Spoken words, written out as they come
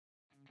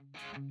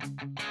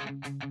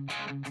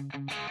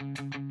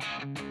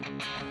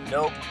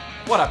Nope.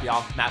 What up,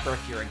 y'all? Matt Burke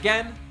here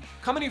again,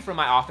 coming to you from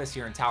my office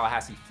here in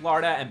Tallahassee,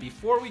 Florida. And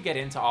before we get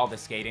into all the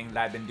skating that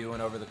I've been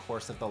doing over the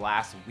course of the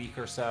last week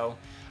or so,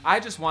 I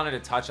just wanted to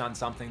touch on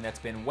something that's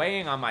been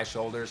weighing on my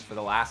shoulders for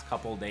the last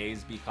couple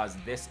days, because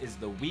this is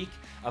the week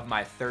of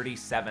my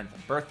 37th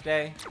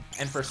birthday.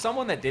 And for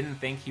someone that didn't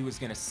think he was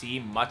gonna see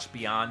much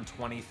beyond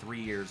 23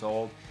 years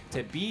old,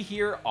 to be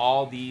here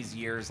all these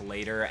years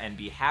later and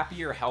be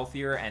happier,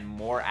 healthier, and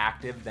more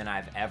active than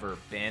I've ever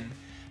been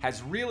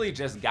has really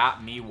just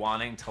got me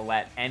wanting to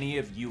let any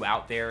of you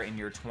out there in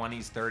your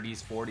 20s,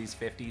 30s, 40s,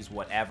 50s,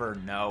 whatever,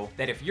 know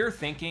that if you're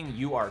thinking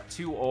you are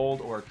too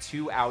old or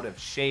too out of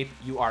shape,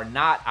 you are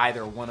not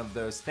either one of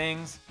those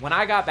things. When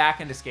I got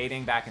back into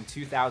skating back in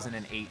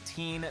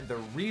 2018, the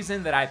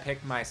reason that I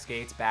picked my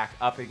skates back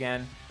up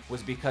again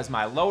was because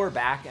my lower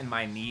back and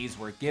my knees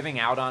were giving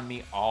out on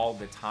me all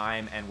the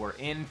time and were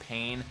in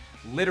pain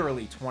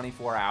literally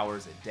 24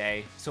 hours a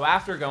day. So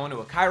after going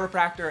to a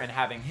chiropractor and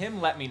having him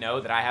let me know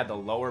that I had the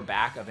lower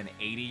back of an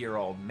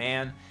 80-year-old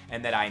man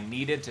and that I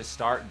needed to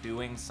start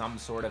doing some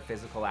sort of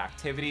physical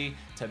activity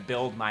to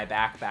build my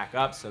back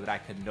up so that I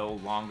could no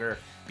longer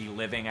be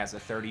living as a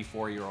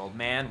 34-year-old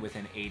man with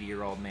an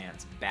 80-year-old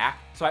man's back.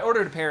 So I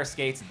ordered a pair of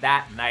skates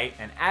that night,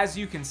 and as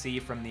you can see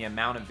from the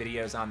amount of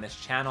videos on this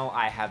channel,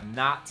 I have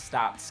not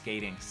stopped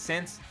skating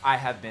since. I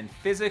have been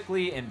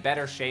physically in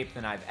better shape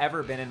than I've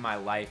ever been in my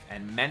life,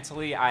 and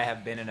mentally I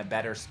have been in a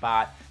better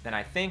spot than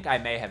I think I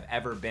may have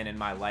ever been in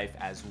my life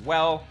as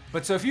well.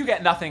 But so if you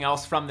get nothing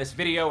else from this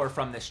video or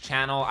from this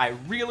channel, I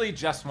really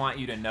just want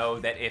you to know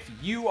that if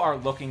you are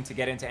looking to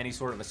get into any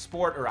sort of a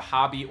sport or a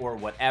hobby or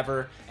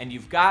whatever, and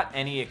you've got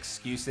any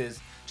excuses,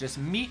 just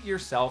meet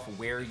yourself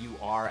where you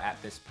are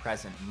at this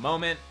present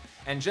moment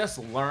and just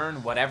learn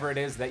whatever it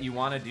is that you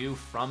want to do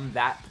from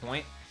that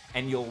point,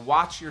 and you'll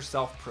watch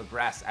yourself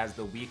progress as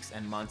the weeks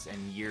and months and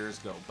years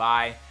go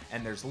by.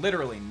 And there's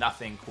literally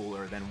nothing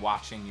cooler than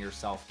watching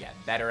yourself get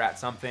better at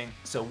something.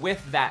 So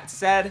with that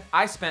said,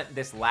 I spent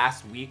this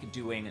last week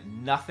doing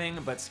nothing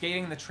but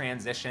skating the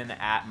transition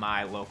at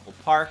my local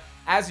park.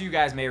 As you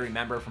guys may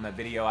remember from a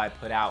video I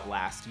put out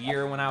last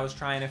year when I was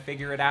trying to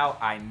figure it out,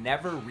 I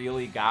never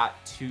really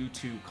got too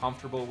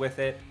comfortable with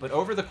it. But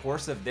over the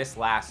course of this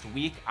last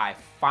week, I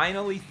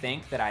finally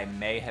think that I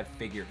may have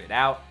figured it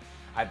out.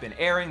 I've been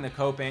airing the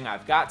coping,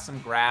 I've got some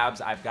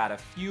grabs, I've got a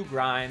few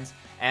grinds,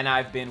 and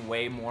I've been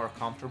way more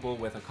comfortable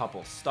with a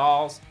couple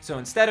stalls. So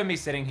instead of me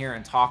sitting here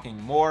and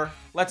talking more,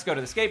 let's go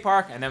to the skate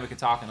park, and then we can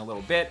talk in a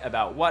little bit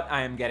about what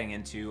I am getting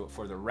into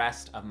for the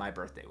rest of my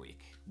birthday week,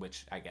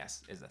 which I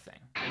guess is a thing.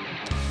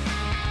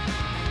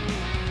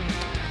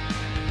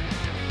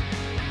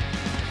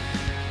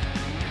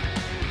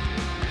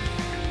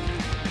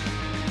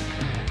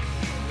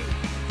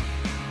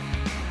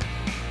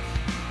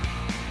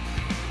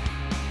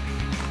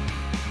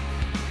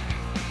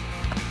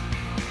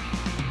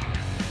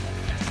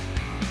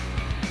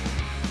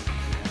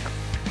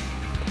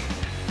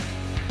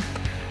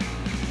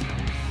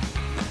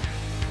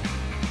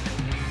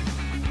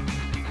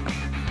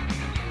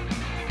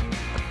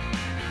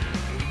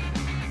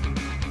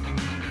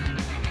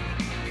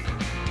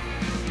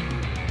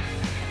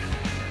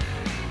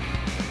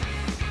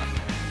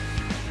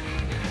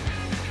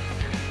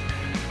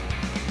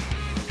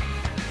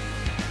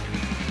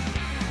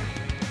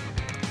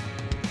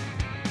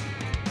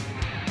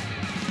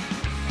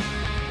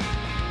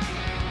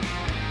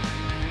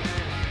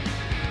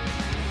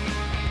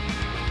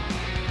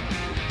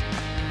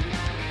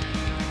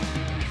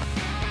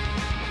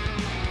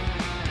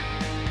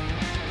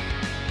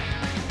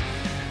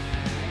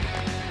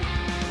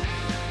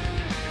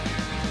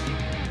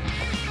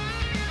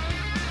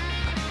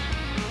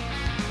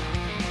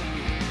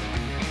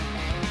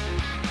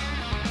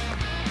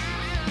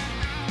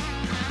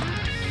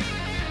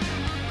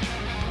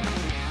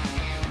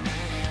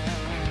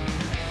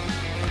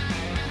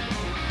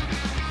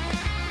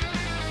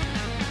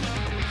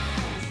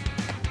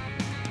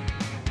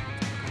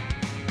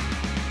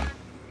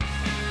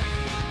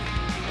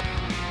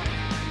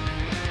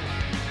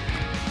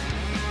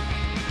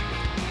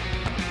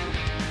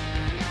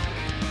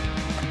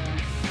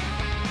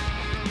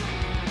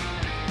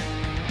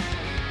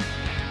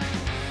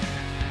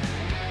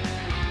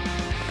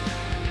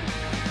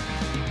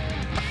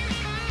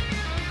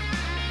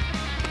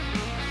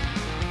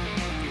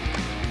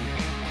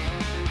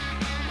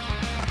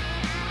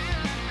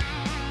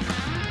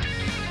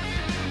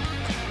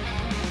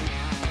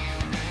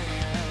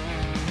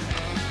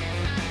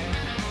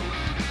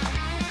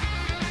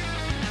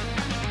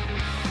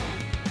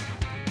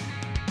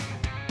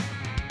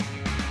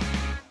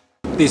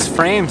 These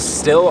frames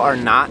still are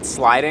not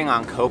sliding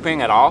on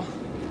coping at all.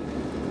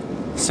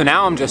 So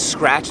now I'm just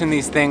scratching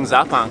these things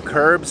up on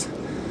curbs,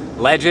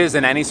 ledges,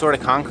 and any sort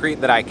of concrete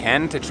that I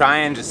can to try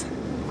and just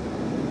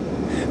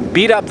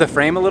beat up the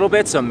frame a little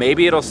bit so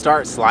maybe it'll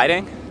start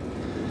sliding.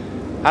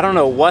 I don't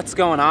know what's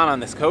going on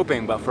this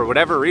coping, but for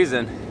whatever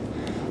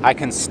reason, I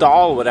can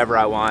stall whatever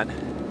I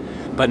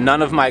want, but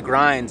none of my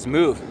grinds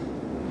move.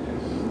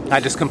 I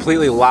just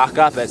completely lock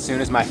up as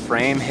soon as my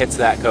frame hits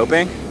that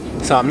coping.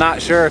 So I'm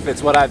not sure if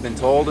it's what I've been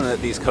told and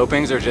that these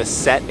copings are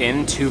just set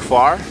in too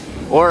far,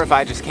 or if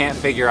I just can't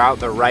figure out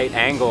the right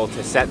angle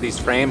to set these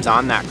frames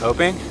on that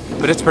coping,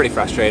 but it's pretty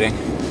frustrating.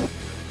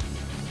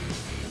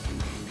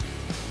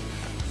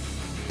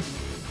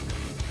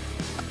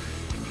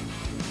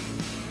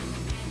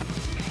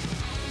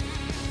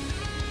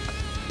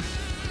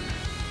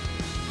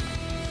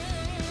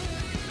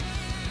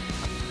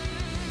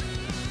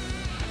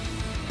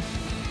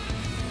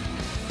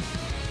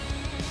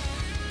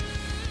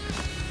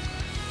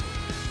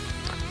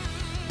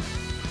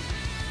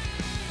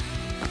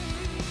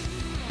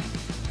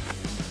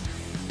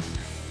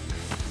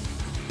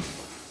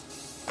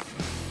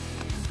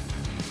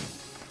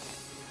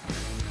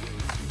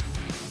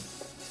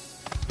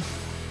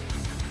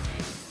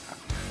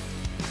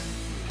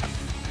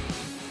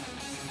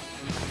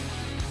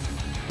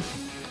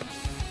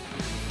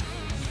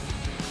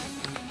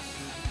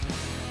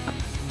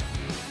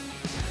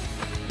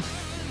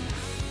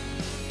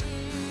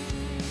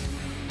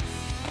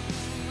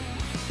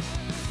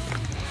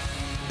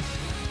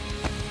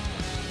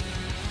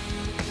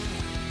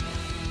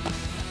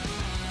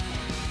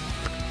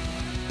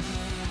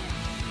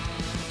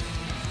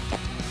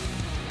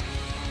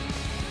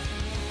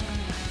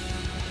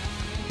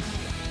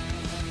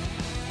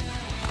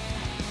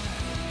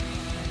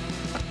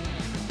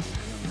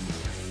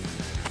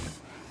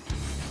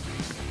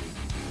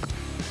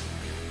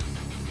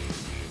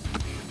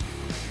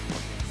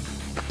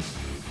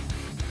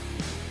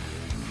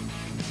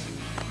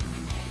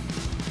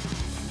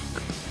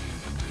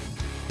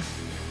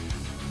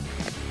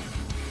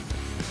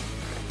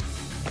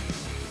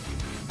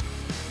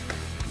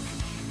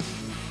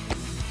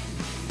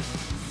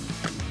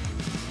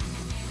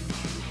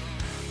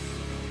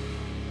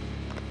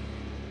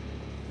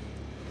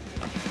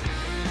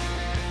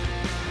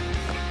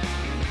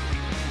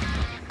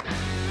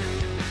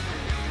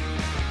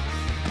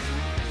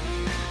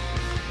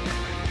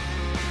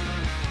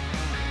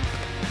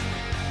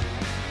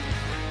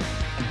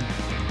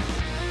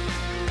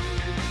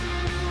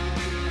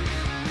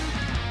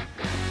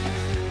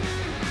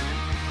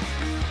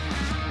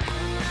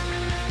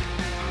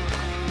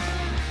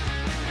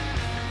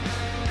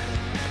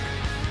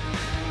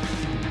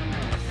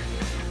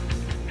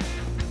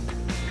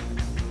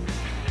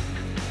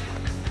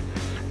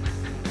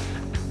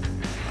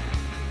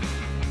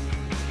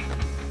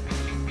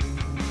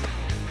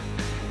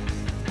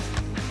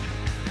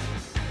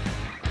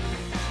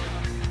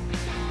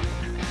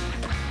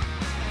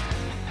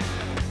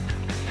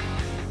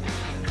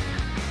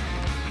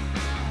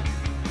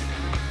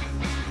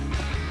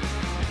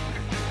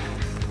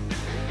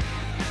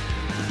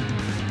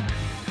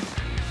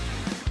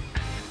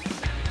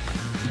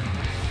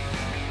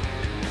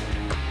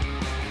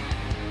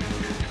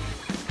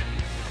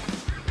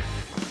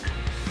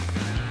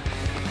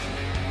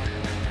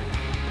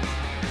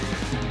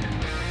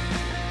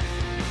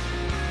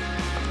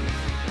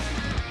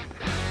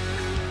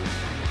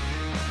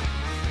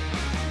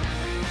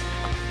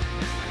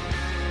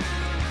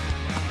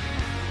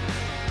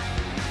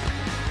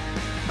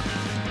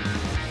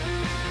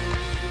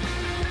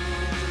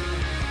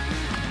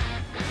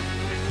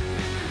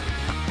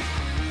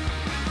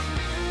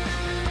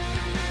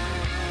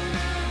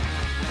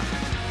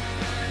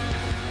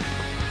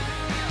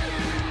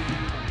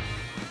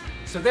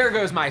 So there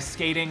goes my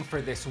skating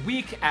for this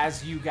week.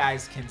 As you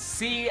guys can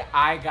see,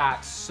 I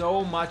got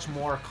so much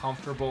more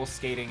comfortable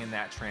skating in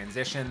that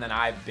transition than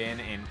I've been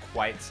in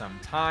quite some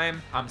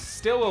time. I'm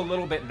still a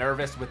little bit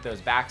nervous with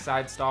those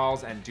backside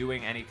stalls and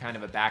doing any kind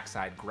of a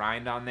backside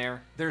grind on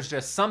there. There's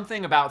just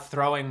something about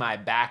throwing my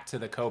back to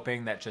the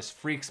coping that just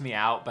freaks me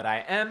out, but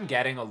I am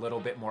getting a little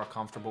bit more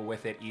comfortable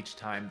with it each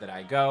time that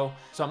I go.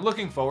 So I'm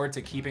looking forward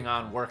to keeping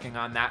on working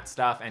on that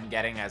stuff and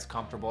getting as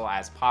comfortable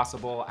as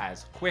possible,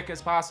 as quick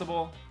as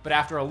possible. But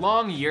after a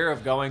long year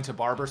of going to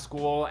barber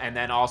school and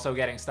then also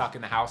getting stuck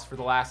in the house for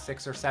the last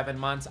 6 or 7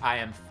 months, I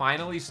am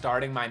finally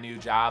starting my new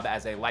job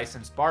as a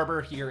licensed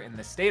barber here in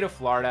the state of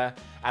Florida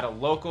at a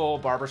local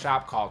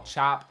barbershop called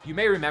Chop. You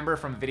may remember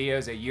from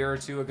videos a year or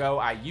two ago,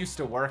 I used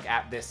to work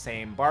at this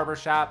same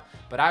barbershop,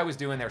 but I was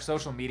doing their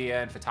social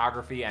media and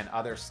photography and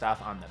other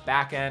stuff on the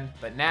back end.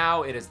 But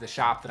now it is the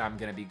shop that I'm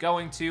gonna be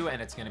going to,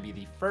 and it's gonna be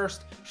the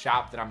first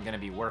shop that I'm gonna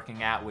be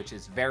working at, which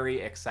is very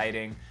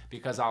exciting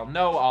because I'll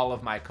know all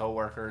of my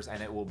coworkers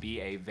and it will be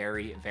a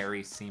very,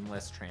 very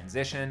seamless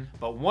transition.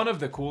 But one of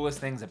the coolest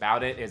things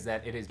about it is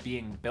that it is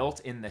being built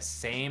in the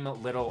same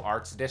little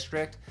arts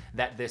district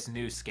that this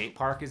new skate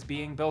park is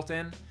being built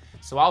in.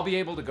 So I'll be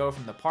able to go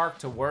from the park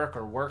to work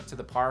or work to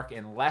the park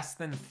in less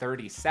than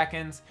 30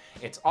 seconds.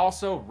 It's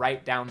also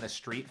right down the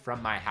street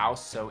from my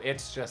house, so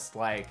it's just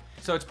like,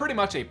 so it's pretty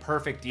much a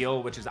perfect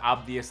deal, which is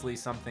obviously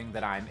something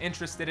that I'm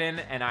interested in,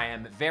 and I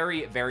am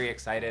very, very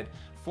excited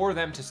for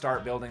them to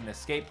start building the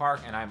skate park,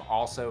 and I'm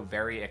also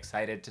very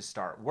excited to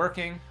start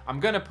working. I'm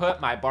gonna put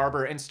my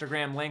barber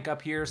Instagram link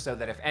up here so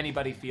that if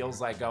anybody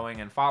feels like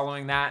going and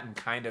following that and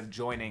kind of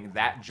joining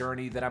that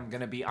journey that I'm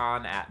gonna be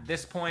on at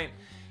this point,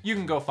 you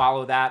can go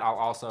follow that. I'll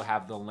also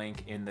have the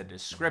link in the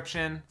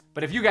description.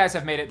 But if you guys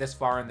have made it this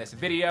far in this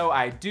video,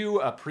 I do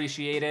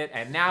appreciate it.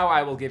 And now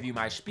I will give you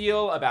my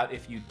spiel about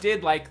if you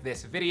did like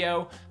this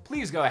video,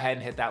 please go ahead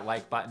and hit that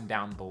like button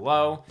down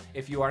below.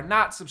 If you are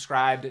not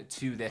subscribed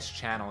to this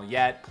channel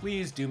yet,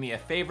 please do me a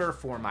favor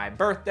for my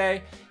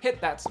birthday,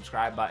 hit that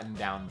subscribe button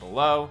down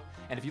below.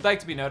 And if you'd like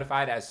to be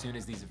notified as soon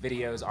as these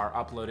videos are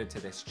uploaded to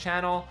this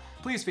channel,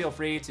 please feel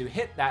free to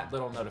hit that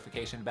little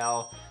notification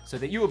bell so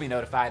that you will be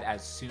notified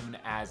as soon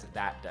as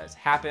that does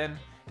happen.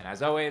 And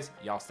as always,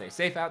 y'all stay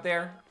safe out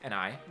there, and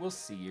I will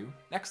see you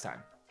next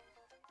time.